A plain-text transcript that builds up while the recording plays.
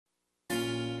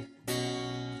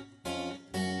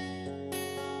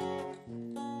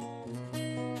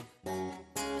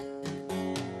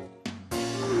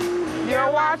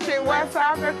You're watching West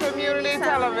Hartford Community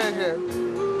Television.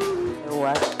 You're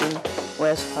watching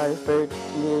West Hartford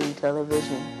Community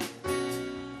Television.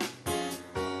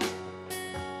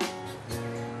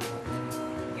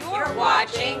 You're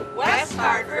watching West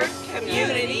Hartford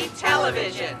Community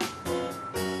Television.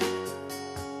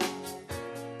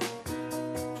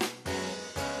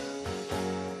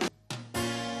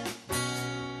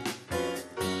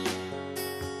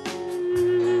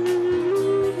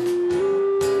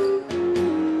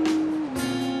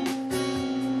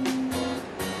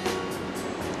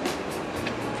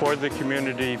 For the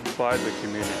community, by the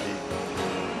community.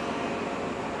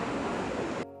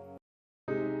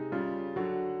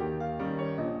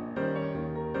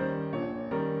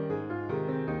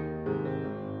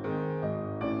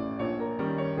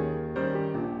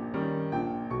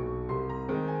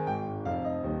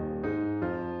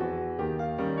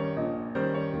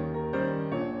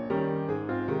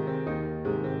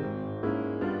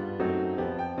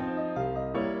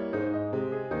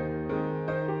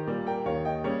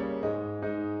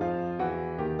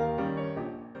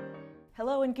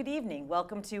 Hello and good evening.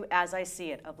 Welcome to As I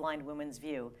See It, A Blind Woman's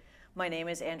View. My name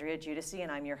is Andrea Giudice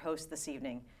and I'm your host this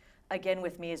evening. Again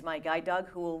with me is my guide dog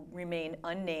who will remain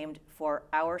unnamed for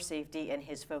our safety and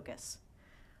his focus.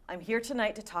 I'm here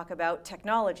tonight to talk about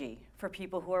technology for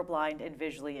people who are blind and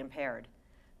visually impaired.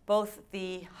 Both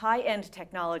the high-end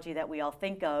technology that we all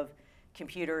think of,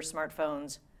 computers,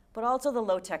 smartphones, but also the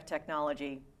low-tech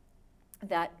technology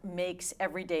that makes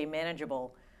every day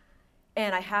manageable.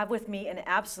 And I have with me an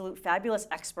absolute fabulous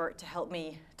expert to help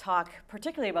me talk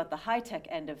particularly about the high-tech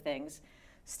end of things,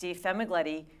 Steve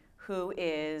Famigletti, who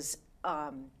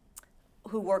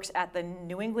works at the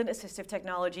New England Assistive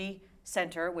Technology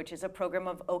Center, which is a program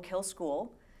of Oak Hill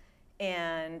School.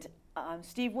 And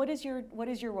Steve, what is your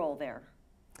role there?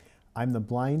 I'm the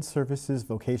Blind Services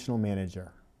Vocational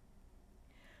Manager.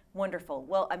 Wonderful.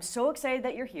 Well, I'm so excited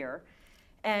that you're here.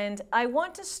 And I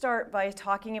want to start by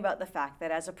talking about the fact that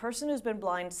as a person who's been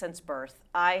blind since birth,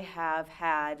 I have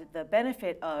had the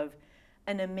benefit of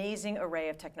an amazing array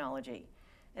of technology.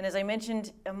 And as I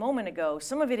mentioned a moment ago,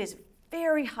 some of it is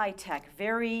very high tech,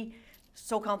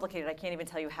 so complicated I can't even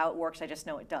tell you how it works, I just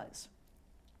know it does.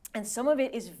 And some of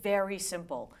it is very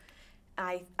simple.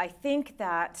 I think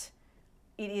that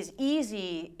it is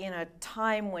easy in a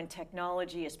time when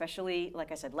technology, especially,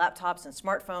 like I said, laptops and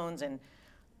smartphones and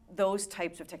those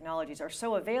types of technologies are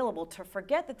so available, to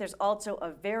forget that there's also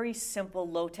a very simple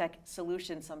low-tech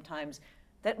solution sometimes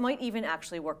that might even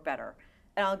actually work better.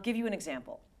 And I'll give you an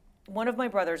example. One of my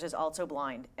brothers is also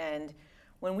blind, and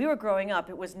when we were growing up,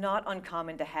 it was not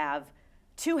uncommon to have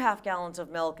 2 half-gallons of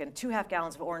milk and 2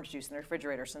 half-gallons of orange juice in the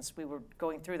refrigerator, since we were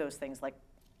going through those things like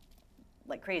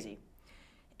crazy.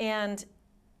 And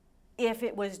if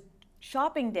it was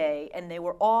shopping day and they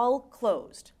were all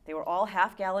closed, they were all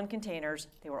half-gallon containers,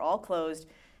 they were all closed,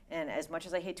 and as much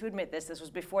as I hate to admit this, this was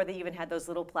before they even had those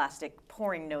little plastic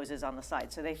pouring noses on the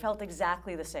side, so they felt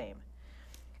exactly the same.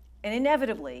 And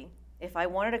inevitably, if I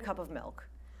wanted a cup of milk,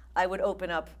 I would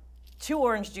open up 2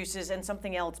 orange juices and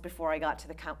something else before I got to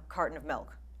the carton of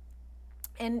milk.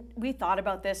 And we thought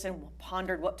about this and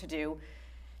pondered what to do,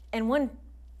 and one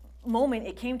moment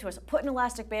it came to us, put an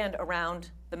elastic band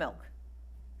around the milk.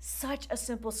 Such a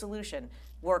simple solution.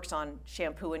 Works on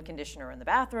shampoo and conditioner in the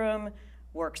bathroom,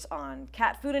 works on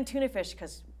cat food and tuna fish,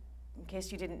 because in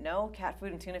case you didn't know, cat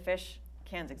food and tuna fish,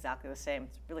 can's exactly the same.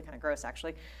 It's really kind of gross,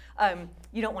 actually.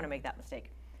 You don't want to make that mistake.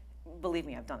 Believe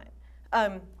me, I've done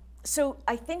it. So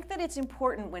I think that it's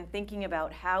important when thinking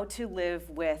about how to live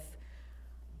with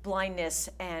blindness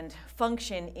and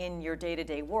function in your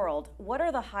day-to-day world, what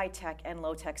are the high-tech and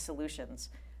low-tech solutions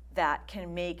that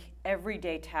can make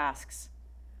everyday tasks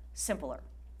simpler?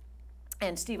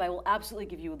 And Steve, I will absolutely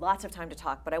give you lots of time to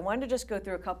talk, but I wanted to just go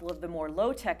through a couple of the more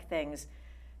low-tech things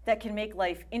that can make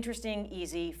life interesting,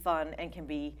 easy, fun, and can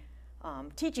be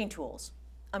teaching tools.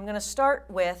 I'm going to start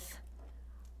with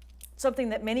something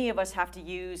that many of us have to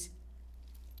use,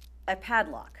 a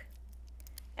padlock.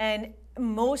 And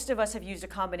most of us have used a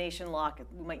combination lock.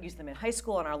 We might use them in high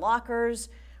school on our lockers.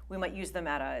 We might use them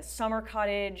at a summer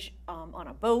cottage, on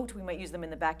a boat. We might use them in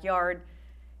the backyard.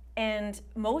 And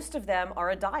most of them are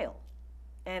a dial.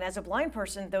 And as a blind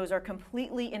person, those are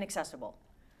completely inaccessible.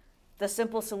 The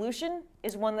simple solution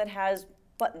is one that has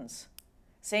buttons.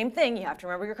 Same thing, you have to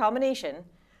remember your combination,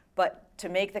 but to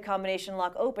make the combination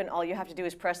lock open, all you have to do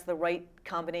is press the right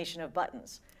combination of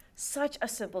buttons. Such a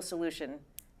simple solution,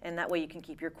 and that way you can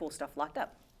keep your cool stuff locked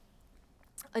up.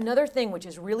 Another thing which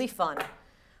is really fun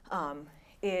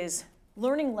is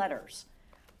learning letters.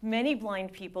 Many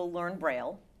blind people learn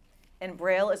Braille, and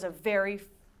Braille is a very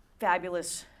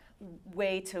fabulous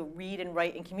way to read and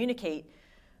write and communicate,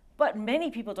 but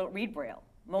many people don't read Braille.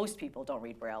 Most people don't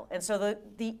read Braille. And so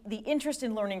the interest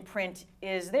in learning print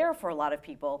is there for a lot of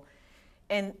people.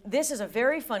 And this is a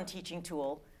very fun teaching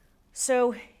tool.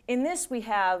 So in this we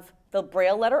have the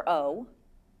Braille letter O,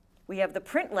 we have the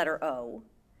print letter O,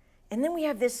 and then we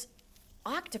have this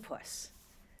octopus,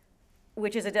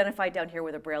 which is identified down here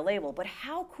with a Braille label. But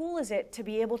how cool is it to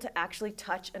be able to actually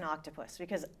touch an octopus?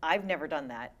 Because I've never done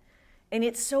that. And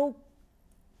it's so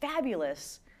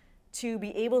fabulous to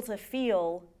be able to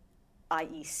feel,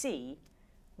 i.e. see,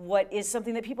 what is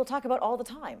something that people talk about all the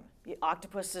time. The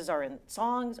octopuses are in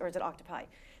songs, or is it octopi?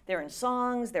 They're in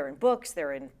songs, they're in books,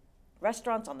 they're in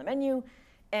restaurants on the menu,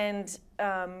 and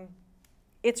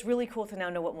it's really cool to now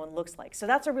know what one looks like. So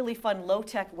that's a really fun,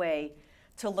 low-tech way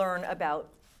to learn about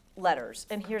letters.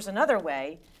 And here's another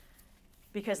way,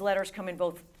 because letters come in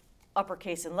both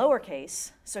uppercase and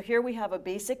lowercase. So here we have a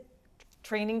basic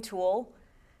training tool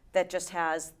that just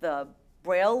has the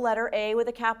Braille letter A with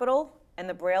a capital and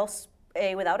the Braille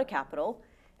A without a capital,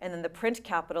 and then the print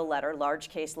capital letter, large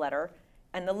case letter,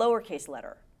 and the lowercase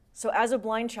letter. So as a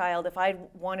blind child, if I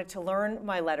wanted to learn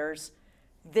my letters,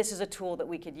 this is a tool that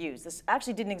we could use. This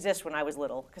actually didn't exist when I was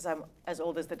little, because I'm as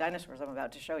old as the dinosaurs I'm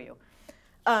about to show you.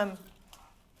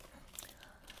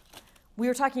 We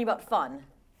were talking about fun.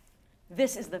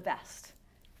 This is the best.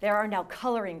 There are now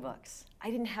coloring books.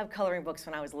 I didn't have coloring books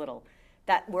when I was little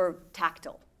that were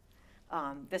tactile.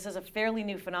 This is a fairly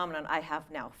new phenomenon. I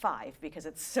have now 5 because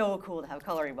it's so cool to have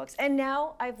coloring books. And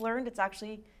now I've learned it's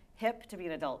actually hip to be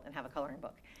an adult and have a coloring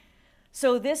book.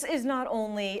 So this is not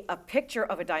only a picture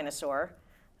of a dinosaur,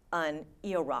 an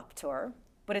Eoraptor,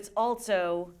 but it's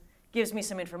also gives me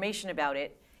some information about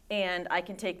it. And I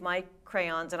can take my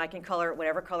crayons and I can color it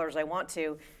whatever colors I want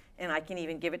to, and I can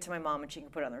even give it to my mom and she can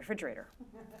put it on the refrigerator.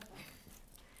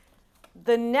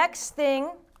 The next thing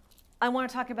I want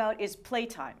to talk about is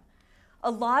playtime.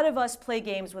 A lot of us play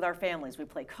games with our families. We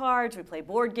play cards, we play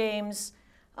board games.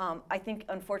 I think,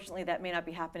 unfortunately, that may not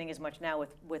be happening as much now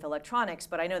with electronics,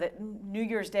 but I know that New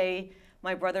Year's Day,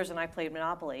 my brothers and I played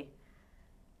Monopoly.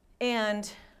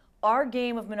 And our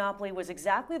game of Monopoly was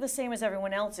exactly the same as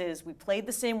everyone else's. We played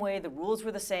the same way, the rules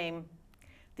were the same.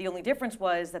 The only difference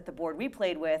was that the board we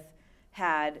played with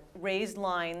had raised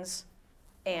lines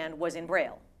and was in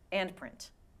Braille and print.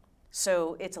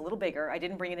 So it's a little bigger. I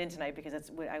didn't bring it in tonight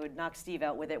because I would knock Steve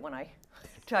out with it when I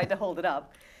tried to hold it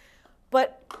up.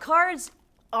 But cards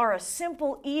are a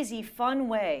simple, easy, fun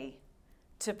way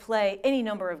to play any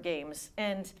number of games.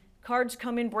 And cards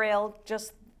come in Braille.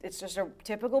 It's just a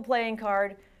typical playing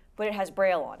card, but it has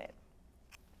Braille on it.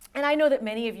 And I know that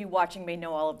many of you watching may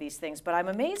know all of these things, but I'm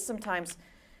amazed sometimes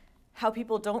how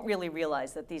people don't really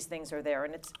realize that these things are there,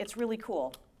 and it's really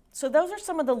cool. So those are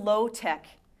some of the low-tech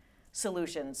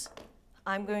solutions.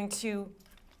 I'm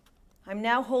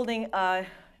now holding a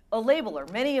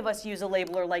labeler. Many of us use a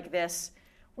labeler like this.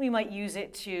 We might use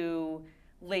it to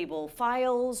label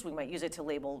files. We might use it to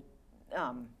label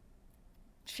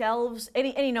shelves,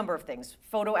 any number of things,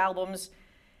 photo albums.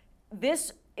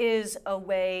 This is a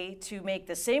way to make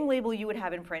the same label you would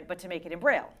have in print, but to make it in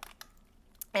Braille.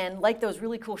 And like those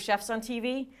really cool chefs on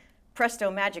TV,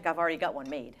 presto magic, I've already got one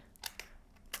made.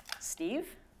 Steve,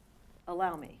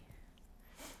 allow me.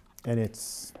 And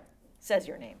it's says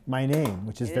your name. My name,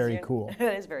 which is very cool. It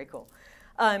is very cool.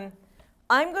 I'm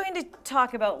going to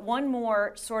talk about one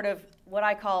more sort of what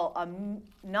I call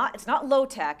it's not low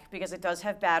tech because it does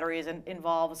have batteries and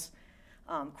involves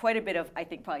quite a bit of, I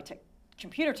think, probably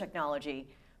computer technology.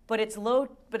 But it's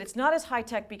not as high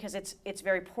tech because it's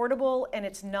very portable, and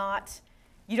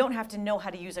you don't have to know how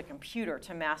to use a computer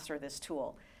to master this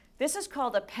tool. This is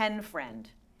called a pen friend.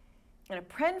 And a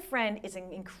pen friend is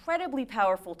an incredibly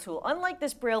powerful tool. Unlike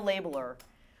this Braille labeler,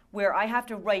 where I have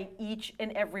to write each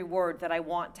and every word that I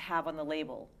want to have on the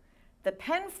label. The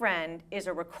pen friend is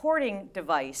a recording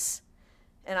device,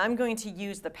 and I'm going to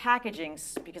use the packaging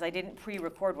because I didn't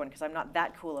pre-record one because I'm not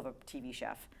that cool of a TV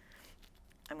chef.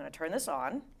 I'm going to turn this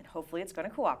on, and hopefully it's going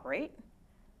to cooperate.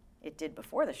 It did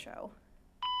before the show.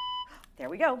 There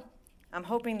we go. I'm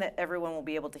hoping that everyone will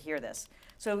be able to hear this.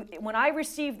 So when I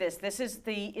receive this, this is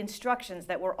the instructions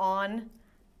that were on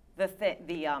the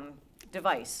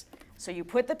device. So you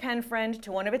put the pen friend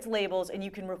to one of its labels, and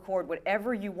you can record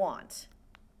whatever you want.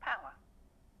 Power.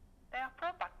 There are 4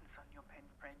 buttons on your pen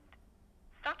friend.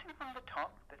 Starting from the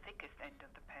top, the thickest end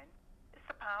of the pen, is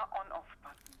the power on-off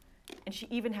button. And she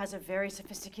even has a very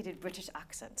sophisticated British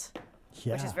accent,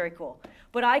 Yeah. which is very cool.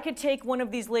 But I could take one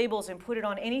of these labels and put it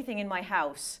on anything in my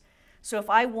house. So if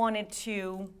I wanted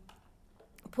to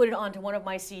put it onto one of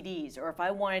my CDs, or if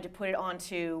I wanted to put it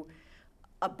onto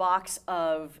a box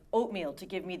of oatmeal to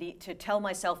give me to tell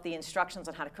myself the instructions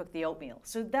on how to cook the oatmeal.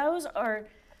 So those are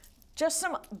just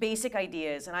some basic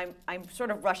ideas, and I'm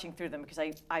sort of rushing through them because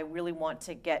I really want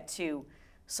to get to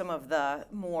some of the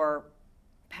more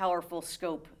powerful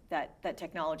scope that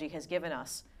technology has given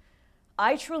us.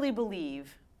 I truly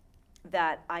believe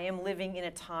that I am living in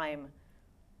a time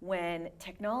when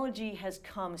technology has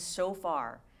come so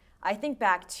far. I think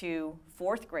back to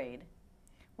 4th grade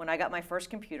when I got my first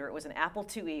computer. It was an Apple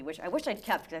IIe, which I wish I'd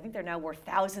kept because I think they're now worth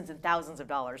thousands and thousands of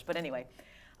dollars. But anyway,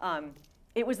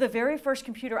 it was the very first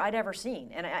computer I'd ever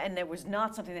seen, and it was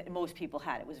not something that most people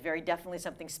had. It was very definitely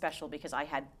something special because I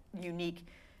had unique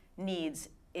needs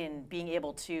in being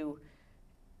able to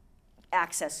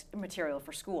access material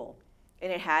for school.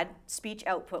 And it had speech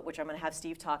output, which I'm going to have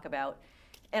Steve talk about.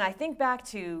 And I think back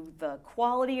to the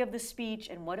quality of the speech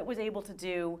and what it was able to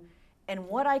do and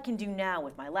what I can do now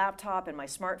with my laptop and my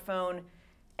smartphone.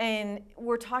 And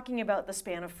we're talking about the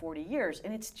span of 40 years,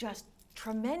 and it's just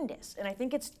tremendous. And I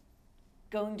think it's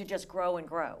going to just grow and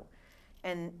grow.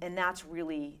 And that's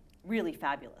really, really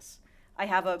fabulous. I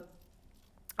have a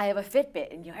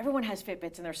Fitbit, and everyone has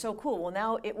Fitbits, and they're so cool. Well,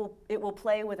 now it will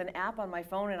play with an app on my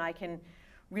phone, and I can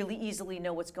really easily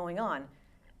know what's going on.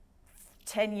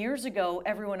 10 years ago,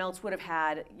 everyone else would have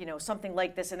had something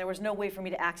like this, and there was no way for me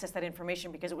to access that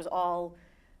information because it was all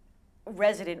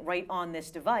resident right on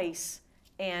this device,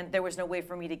 and there was no way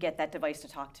for me to get that device to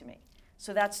talk to me.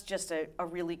 So that's just a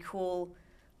really cool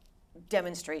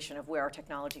demonstration of where our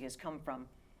technology has come from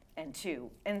and to.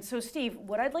 And so, Steve,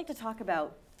 what I'd like to talk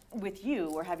about with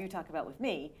you, or have you talk about with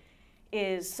me,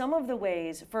 is some of the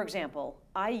ways, for example,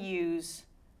 I use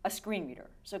a screen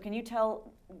reader. So can you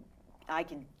tell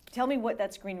me what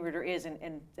that screen reader is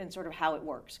and sort of how it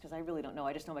works? Because I really don't know.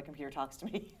 I just know my computer talks to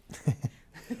me.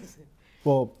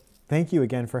 Well, thank you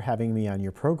again for having me on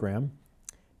your program.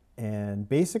 And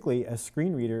basically, a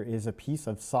screen reader is a piece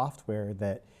of software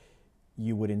that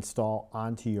you would install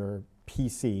onto your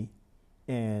PC,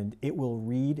 and it will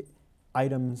read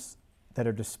items that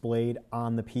are displayed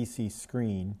on the PC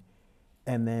screen,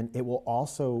 and then it will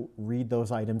also read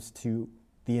those items to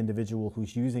the individual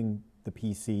who's using the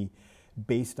PC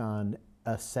based on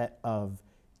a set of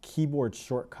keyboard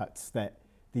shortcuts that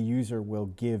the user will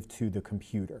give to the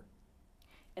computer.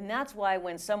 And that's why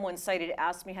when someone sighted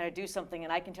asks me how to do something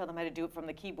and I can tell them how to do it from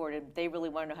the keyboard and they really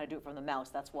want to know how to do it from the mouse,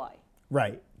 that's why.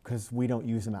 Right, because we don't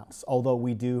use a mouse. Although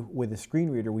we do, with a screen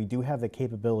reader, we do have the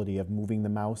capability of moving the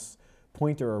mouse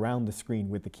pointer around the screen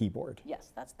with the keyboard.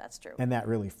 Yes, that's true. And that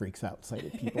really freaks out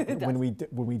sighted people when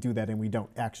we do that and we don't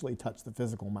actually touch the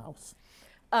physical mouse.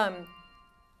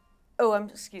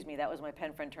 Excuse me, that was my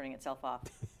pen friend turning itself off.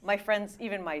 My friends,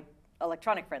 even my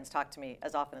electronic friends, talk to me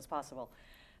as often as possible.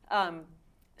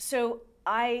 So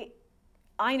I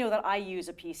know that I use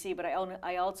a PC, but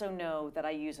I also know that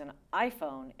I use an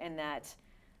iPhone, and that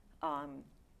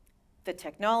the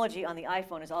technology on the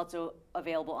iPhone is also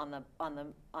available on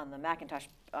the Macintosh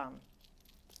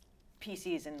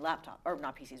PCs and laptop, or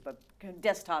not PCs, but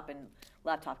desktop and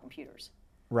laptop computers.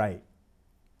 Right.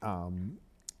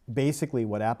 Basically,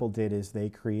 what Apple did is they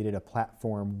created a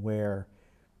platform where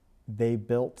they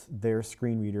built their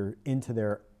screen reader into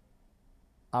their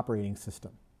operating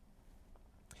system.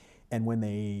 And when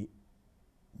they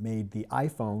made the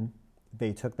iPhone,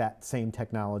 they took that same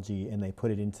technology and they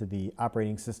put it into the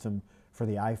operating system for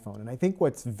the iPhone. And I think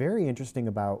what's very interesting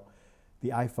about the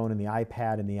iPhone and the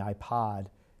iPad and the iPod,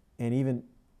 and even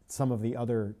some of the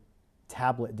other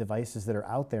tablet devices that are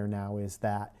out there now, is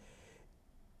that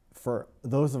for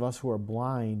those of us who are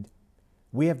blind,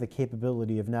 we have the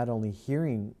capability of not only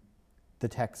hearing the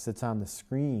text that's on the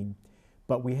screen,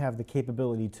 but we have the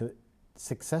capability to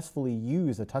successfully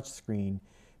use a touch screen,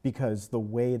 because the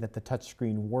way that the touch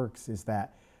screen works is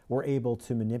that we're able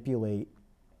to manipulate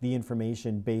the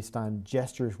information based on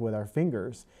gestures with our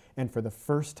fingers. And for the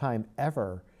first time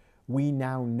ever, we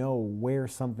now know where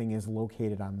something is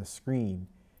located on the screen,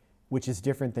 which is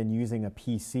different than using a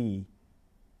PC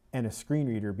and a screen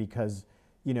reader, because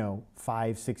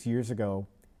 5-6 years ago,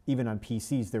 even on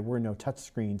PCs, there were no touch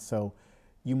screens. So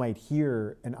you might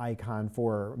hear an icon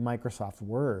for Microsoft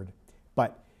Word,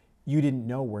 but you didn't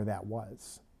know where that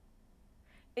was.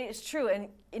 It's true, and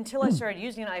until I started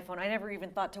using an iPhone, I never even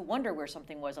thought to wonder where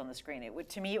something was on the screen.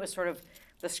 To me, it was sort of,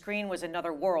 the screen was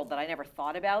another world that I never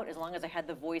thought about, as long as I had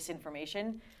the voice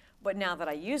information. But now that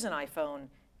I use an iPhone,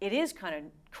 it is kind of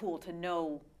cool to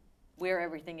know where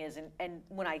everything is. And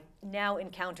when I now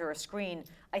encounter a screen,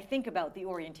 I think about the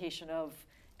orientation of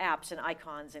apps and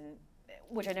icons,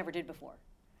 which I never did before.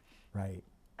 Right.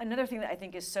 Another thing that I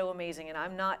think is so amazing, and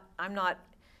I'm not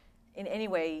in any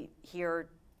way here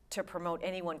to promote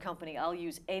any one company. I'll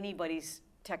use anybody's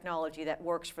technology that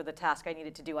works for the task I need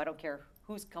it to do. I don't care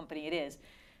whose company it is.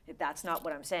 That's not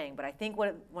what I'm saying. But I think one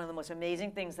of the most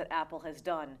amazing things that Apple has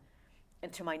done,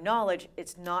 and to my knowledge,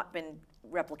 it's not been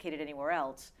replicated anywhere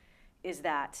else, is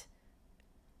that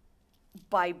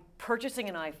by purchasing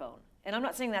an iPhone, and I'm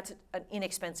not saying that's an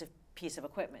inexpensive piece of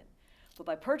equipment, but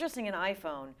by purchasing an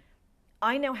iPhone,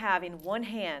 I now have in one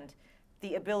hand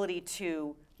the ability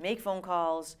to make phone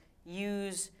calls,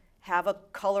 have a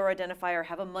color identifier,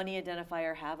 have a money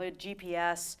identifier, have a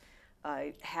GPS,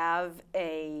 have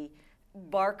a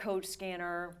barcode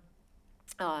scanner,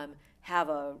 have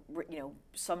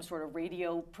some sort of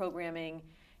radio programming.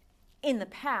 In the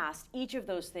past, each of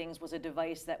those things was a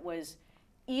device that was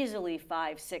easily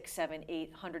 $500, $600, $700,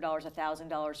 $800,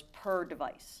 $1,000 per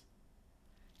device.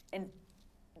 And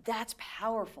that's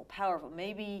powerful, powerful.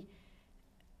 Maybe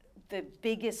the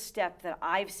biggest step that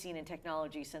I've seen in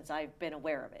technology since I've been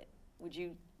aware of it.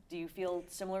 Do you feel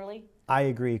similarly? I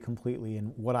agree completely.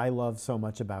 And what I love so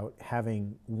much about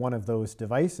having one of those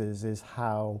devices is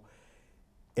how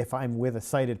if I'm with a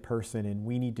sighted person and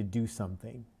we need to do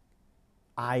something,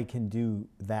 I can do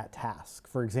that task.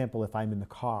 For example, if I'm in the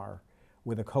car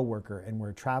with a coworker and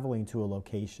we're traveling to a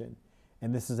location,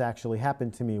 and this has actually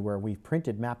happened to me where we've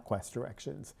printed MapQuest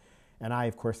directions, and I,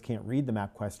 of course, can't read the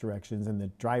MapQuest directions, and the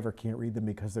driver can't read them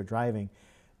because they're driving,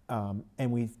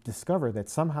 and we've discovered that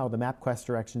somehow the MapQuest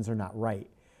directions are not right.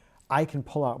 I can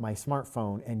pull out my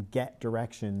smartphone and get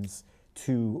directions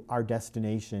to our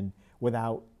destination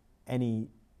without any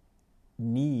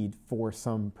need for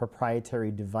some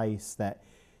proprietary device that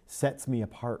sets me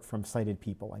apart from sighted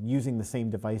people. I'm using the same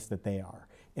device that they are.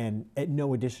 And at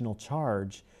no additional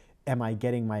charge am I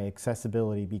getting my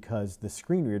accessibility because the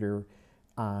screen reader,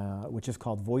 which is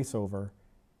called VoiceOver,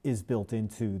 is built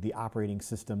into the operating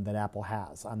system that Apple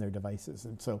has on their devices.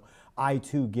 And so I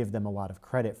too give them a lot of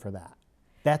credit for that.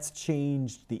 That's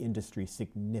changed the industry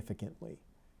significantly.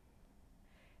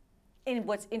 And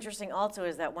what's interesting also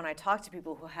is that when I talk to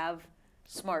people who have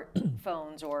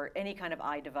smartphones or any kind of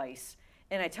iDevice,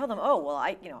 and I tell them, oh, well,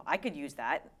 I could use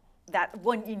that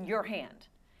one in your hand.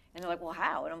 And they're like, well,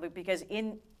 how? And I'm like, because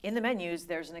in the menus,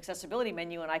 there's an accessibility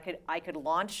menu, and I could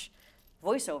launch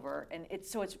VoiceOver, and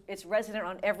it's resident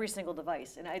on every single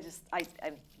device. And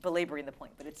I'm belaboring the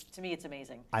point, but to me, it's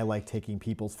amazing. I like taking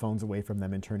people's phones away from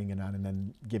them and turning it on and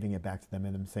then giving it back to them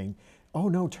and them saying, oh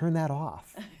no, turn that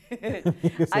off.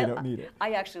 Because they don't need it.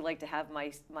 I actually like to have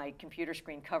my computer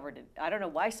screen covered. I don't know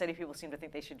why sighted people seem to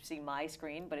think they should see my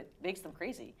screen, but it makes them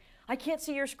crazy. I can't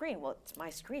see your screen. Well, it's my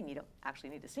screen. You don't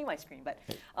actually need to see my screen, but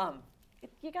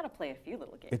you got to play a few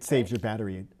little games. It saves your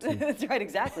battery too. That's right,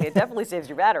 exactly. It definitely saves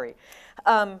your battery.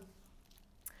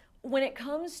 When it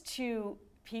comes to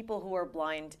people who are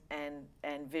blind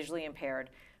and visually impaired,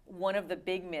 one of the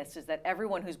big myths is that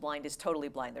everyone who's blind is totally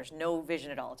blind. There's no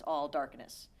vision at all. It's all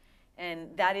darkness.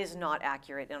 And that is not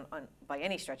accurate by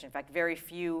any stretch. In fact, very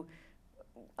few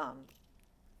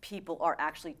people are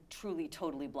actually truly,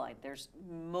 totally blind.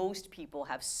 Most people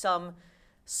have some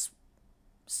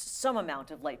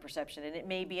amount of light perception, and it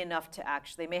may be enough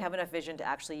they may have enough vision to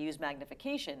actually use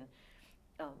magnification,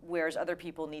 whereas other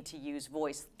people need to use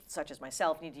voice, such as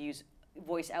myself, need to use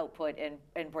voice output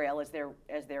and Braille as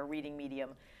their reading medium.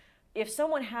 If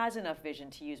someone has enough vision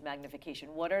to use magnification,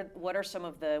 what are some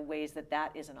of the ways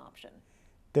that is an option?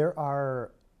 There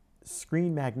are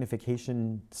screen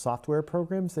magnification software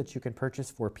programs that you can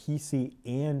purchase for PC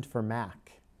and for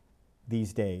Mac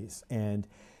these days. And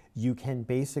you can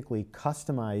basically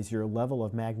customize your level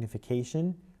of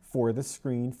magnification for the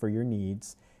screen for your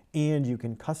needs, and you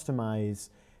can customize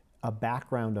a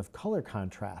background of color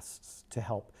contrasts to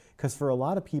help. Because for a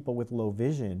lot of people with low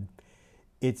vision,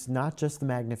 it's not just the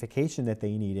magnification that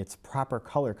they need, it's proper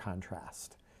color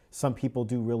contrast. Some people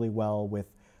do really well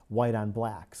with white on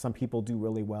black. Some people do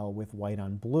really well with white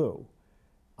on blue.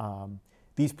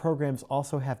 These programs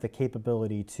also have the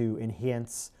capability to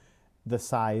enhance the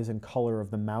size and color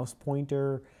of the mouse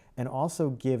pointer and also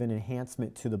give an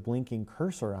enhancement to the blinking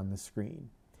cursor on the screen.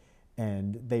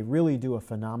 And they really do a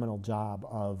phenomenal job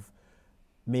of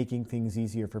making things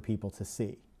easier for people to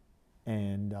see.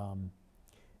 And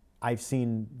I've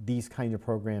seen these kind of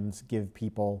programs give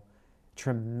people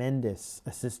tremendous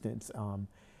assistance.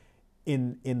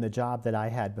 In the job that I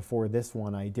had before this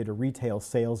one, I did a retail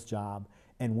sales job,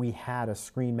 and we had a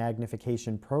screen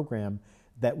magnification program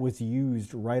that was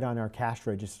used right on our cash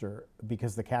register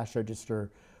because the cash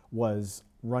register was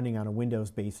running on a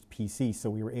Windows-based PC, so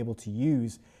we were able to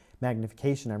use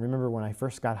magnification. I remember when I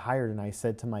first got hired and I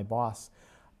said to my boss,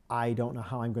 I don't know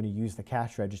how I'm going to use the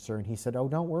cash register, and he said, oh,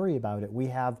 don't worry about it. We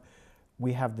have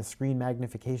we have the screen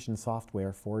magnification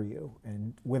software for you.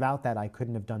 And without that, I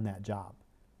couldn't have done that job.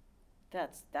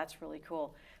 That's really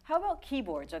cool. How about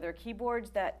keyboards? Are there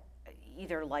keyboards that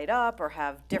either light up or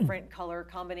have different color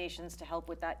combinations to help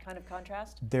with that kind of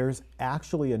contrast? There's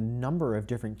actually a number of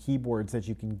different keyboards that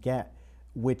you can get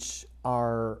which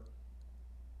are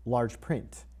large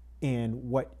print. And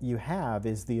what you have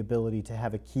is the ability to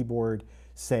have a keyboard,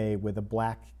 say, with a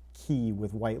black key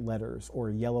with white letters or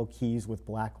yellow keys with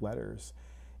black letters.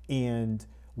 And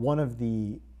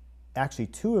actually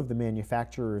two of the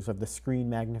manufacturers of the screen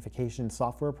magnification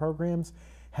software programs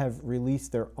have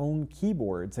released their own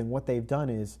keyboards. And what they've done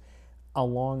is,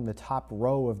 along the top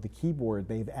row of the keyboard,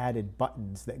 they've added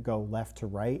buttons that go left to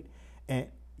right. And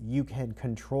you can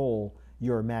control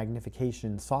your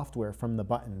magnification software from the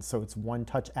buttons. So it's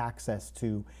one-touch access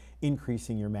to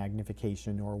increasing your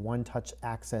magnification, or one-touch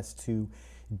access to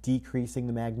decreasing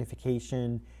the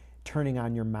magnification, turning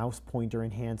on your mouse pointer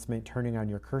enhancement, turning on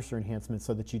your cursor enhancement,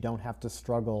 so that you don't have to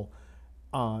struggle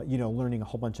learning a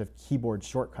whole bunch of keyboard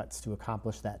shortcuts to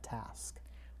accomplish that task.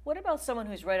 What about someone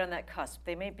who's right on that cusp?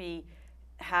 They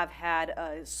have had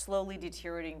a slowly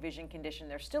deteriorating vision condition.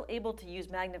 They're still able to use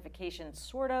magnification,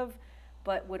 sort of,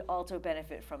 but would also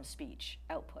benefit from speech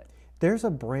output. There's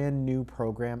a brand new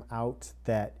program out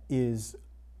that is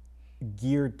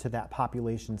geared to that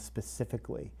population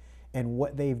specifically. And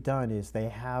what they've done is they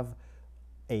have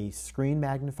a screen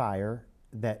magnifier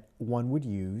that one would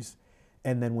use,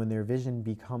 and then when their vision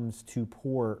becomes too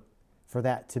poor for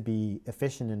that to be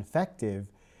efficient and effective,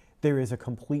 there is a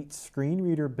complete screen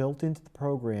reader built into the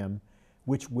program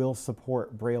which will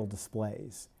support Braille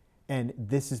displays. And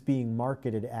this is being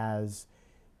marketed as,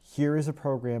 here is a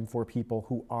program for people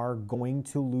who are going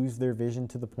to lose their vision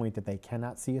to the point that they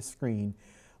cannot see a screen.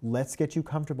 Let's get you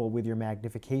comfortable with your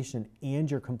magnification and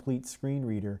your complete screen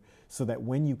reader, so that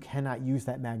when you cannot use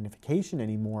that magnification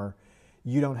anymore,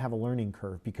 you don't have a learning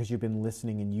curve because you've been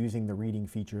listening and using the reading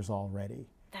features already.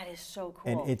 That is so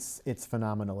cool. And it's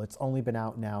phenomenal. It's only been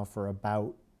out now for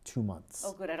about 2 months.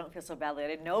 Oh, good. I don't feel so badly. I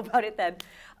didn't know about it then.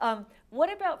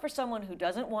 What about for someone who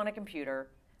doesn't want a computer,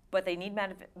 but they need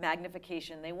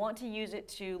magnification? They want to use it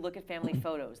to look at family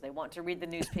photos. They want to read the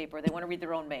newspaper. They want to read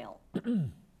their own mail.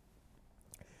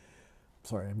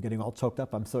 Sorry, I'm getting all choked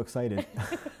up. I'm so excited.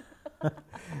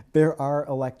 There are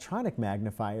electronic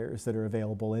magnifiers that are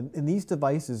available, and these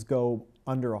devices go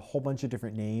under a whole bunch of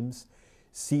different names.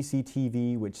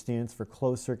 CCTV, which stands for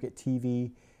closed circuit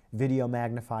TV, video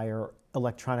magnifier,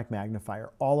 electronic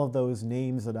magnifier. All of those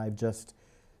names that I've just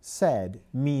said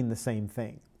mean the same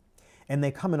thing. And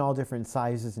they come in all different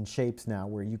sizes and shapes now,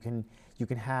 where you can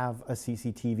have a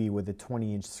CCTV with a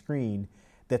 20-inch screen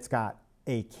that's got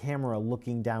a camera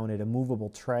looking down at a movable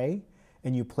tray,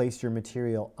 and you place your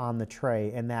material on the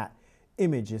tray, and that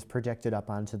image is projected up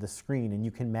onto the screen, and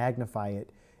you can magnify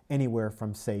it anywhere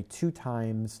from, say, 2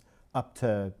 times up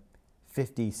to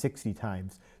 50, 60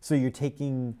 times. So you're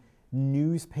taking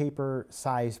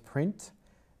newspaper-size print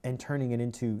and turning it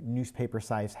into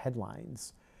newspaper-size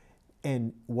headlines.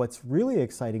 And what's really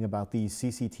exciting about these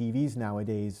CCTVs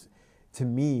nowadays, to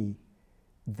me,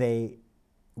 they,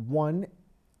 one,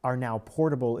 are now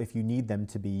portable if you need them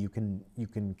to be. You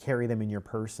can carry them in your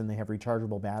purse, and they have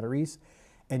rechargeable batteries.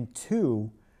 And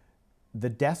 2, the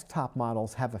desktop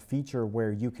models have a feature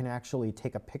where you can actually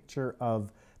take a picture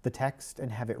of the text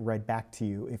and have it read back to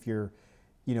you. If you're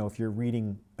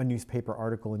reading a newspaper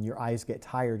article and your eyes get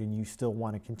tired and you still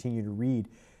want to continue to read,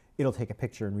 it'll take a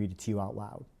picture and read it to you out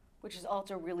loud. Which is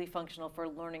also really functional for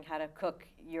learning how to cook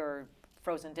your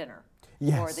frozen dinner.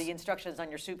 Yes. Or the instructions on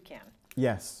your soup can.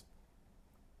 Yes.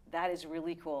 That is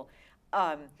really cool.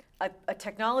 A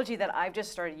technology that I've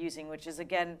just started using, which is,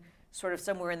 again, sort of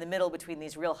somewhere in the middle between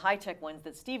these real high-tech ones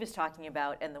that Steve is talking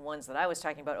about and the ones that I was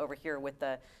talking about over here with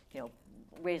the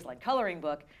raised line coloring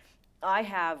book. I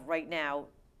have right now,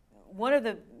 one of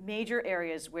the major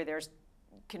areas where there's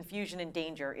confusion and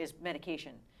danger is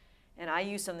medication. And I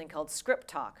use something called Script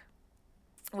Talk,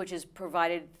 which is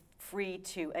provided free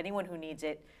to anyone who needs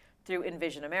it through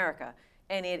Envision America.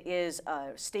 And it is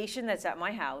a station that's at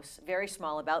my house, very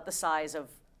small, about the size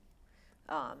of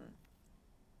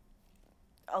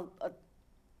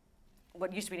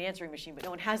what used to be an answering machine, but no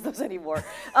one has those anymore.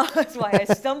 That's why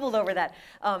I stumbled over that.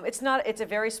 It's a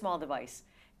very small device.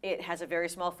 It has a very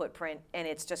small footprint, and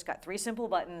it's just got 3 simple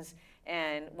buttons.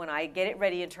 And when I get it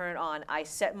ready and turn it on, I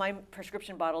set my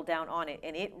prescription bottle down on it,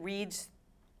 and it reads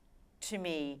to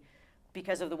me,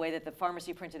 because of the way that the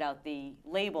pharmacy printed out the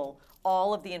label,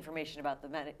 all of the information about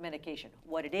the medication,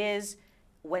 what it is,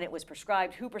 when it was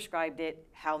prescribed, who prescribed it,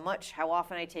 how much, how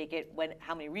often I take it,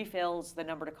 how many refills, the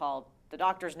number to call, the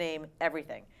doctor's name,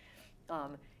 everything.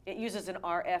 It uses an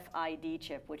RFID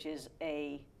chip, which is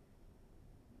a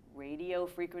radio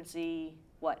frequency,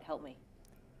 what, help me?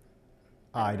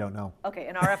 I don't know. Okay,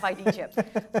 an RFID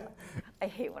chip. I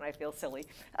hate when I feel silly.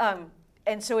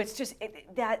 And so it's just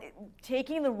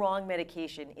taking the wrong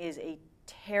medication is a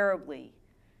terribly,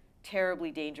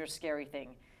 terribly dangerous, scary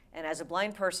thing. And as a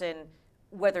blind person,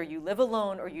 whether you live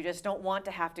alone or you just don't want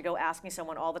to have to go asking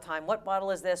someone all the time, what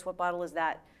bottle is this, what bottle is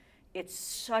that, it's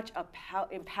such a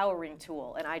empowering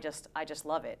tool, and I just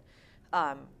love it.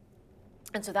 And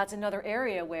so that's another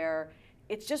area where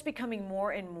it's just becoming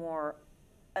more and more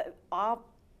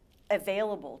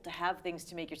available to have things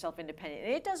to make yourself independent.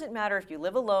 And it doesn't matter if you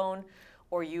live alone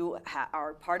or you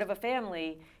are part of a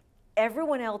family.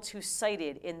 Everyone else who's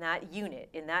sighted in that unit,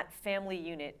 in that family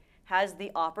unit, has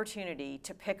the opportunity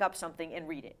to pick up something and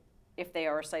read it if they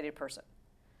are a sighted person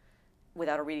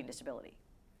without a reading disability.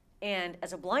 And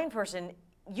as a blind person,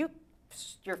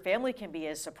 your family can be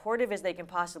as supportive as they can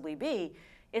possibly be.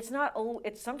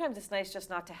 Sometimes it's nice just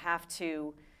not to have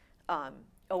to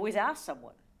always ask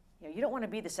someone. You don't want to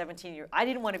be the 17-year-old. I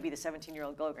didn't want to be the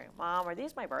 17-year-old girl going, Mom, are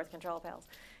these my birth control pills?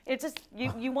 It's just,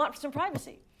 you want some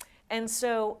privacy. And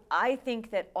so I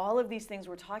think that all of these things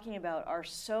we're talking about are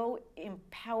so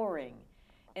empowering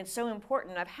and so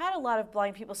important. I've had a lot of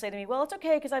blind people say to me, well, it's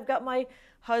okay because I've got my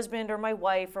husband or my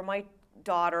wife or my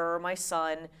daughter or my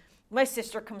son. My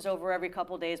sister comes over every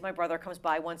couple of days. My brother comes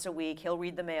by once a week. He'll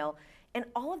read the mail. And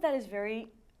all of that is very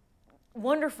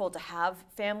wonderful to have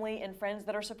family and friends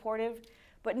that are supportive.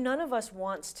 But none of us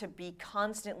wants to be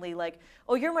constantly like,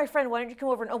 oh, you're my friend. Why don't you come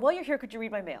over? And, oh, while you're here, could you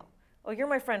read my mail? Oh, you're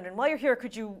my friend, and while you're here,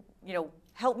 could you,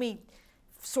 help me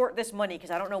sort this money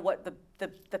because I don't know what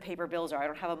the paper bills are. I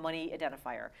don't have a money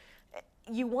identifier.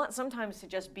 You want sometimes to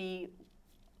just be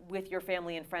with your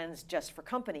family and friends just for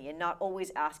company and not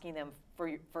always asking them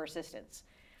for assistance.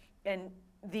 And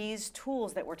these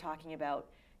tools that we're talking about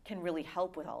can really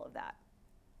help with all of that.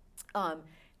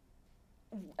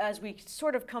 As we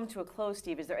sort of come to a close,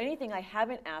 Steve, is there anything I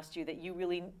haven't asked you that you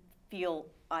really feel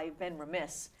I've been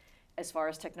remiss as far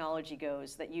as technology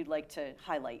goes that you'd like to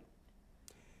highlight?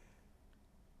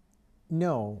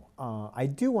 No, I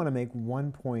do want to make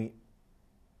one point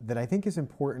that I think is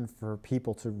important for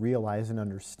people to realize and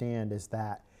understand is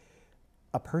that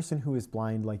a person who is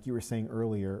blind, like you were saying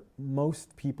earlier,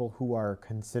 most people who are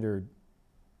considered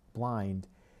blind,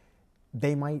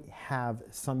 they might have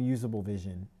some usable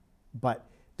vision, but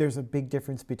there's a big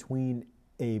difference between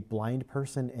a blind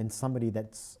person and somebody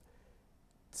that's,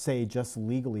 say, just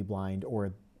legally blind,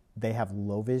 or they have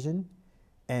low vision,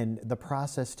 and the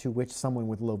process to which someone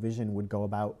with low vision would go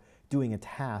about doing a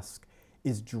task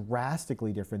is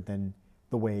drastically different than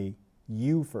the way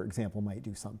you, for example, might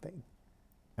do something.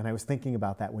 And I was thinking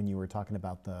about that when you were talking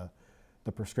about the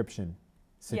prescription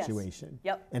situation.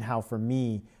 Yes. Yep. And how for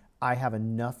me, I have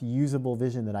enough usable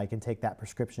vision that I can take that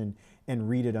prescription and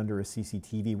read it under a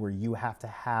CCTV, where you have to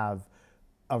have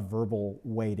a verbal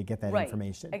way to get that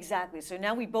information. Exactly. So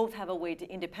now we both have a way to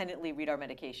independently read our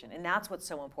medication, and that's what's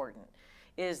so important,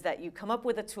 is that you come up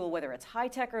with a tool, whether it's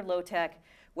high-tech or low-tech,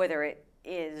 whether it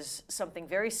is something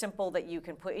very simple that you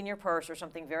can put in your purse or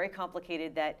something very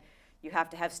complicated that you have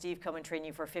to have Steve come and train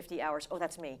you for 50 hours. Oh,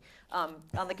 that's me,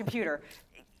 on the computer.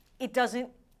 It doesn't,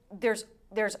 there's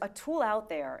a tool out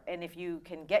there, and if you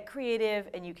can get creative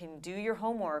and you can do your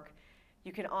homework,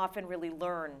 you can often really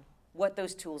learn what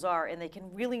those tools are, and they can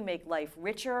really make life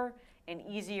richer and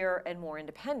easier and more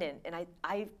independent. And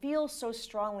I feel so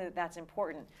strongly that that's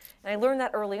important. And I learned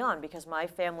that early on because my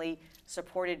family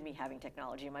supported me having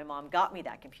technology. My mom got me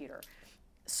that computer.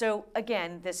 So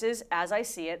again, this is, as I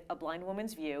see it, a blind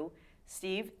woman's view.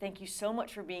 Steve, thank you so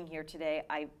much for being here today.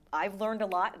 I've learned a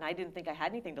lot, and I didn't think I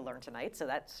had anything to learn tonight, so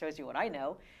that shows you what I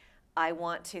know. I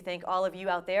want to thank all of you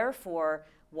out there for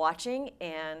watching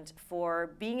and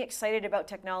for being excited about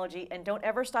technology, and don't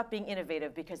ever stop being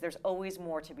innovative because there's always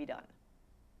more to be done.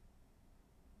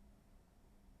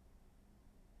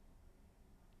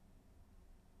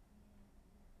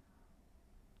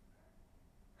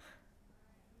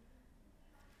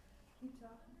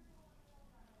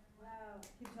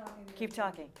 Keep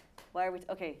talking. Why are we,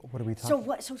 okay. What are we talking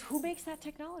about? So who makes that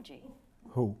technology?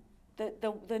 Who?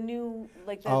 The new,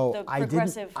 like the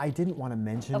progressive. Oh, I didn't want to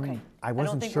mention. Okay. I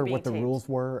wasn't sure what the rules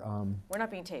were. We're not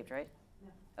being taped, right?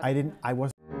 No. I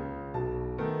wasn't.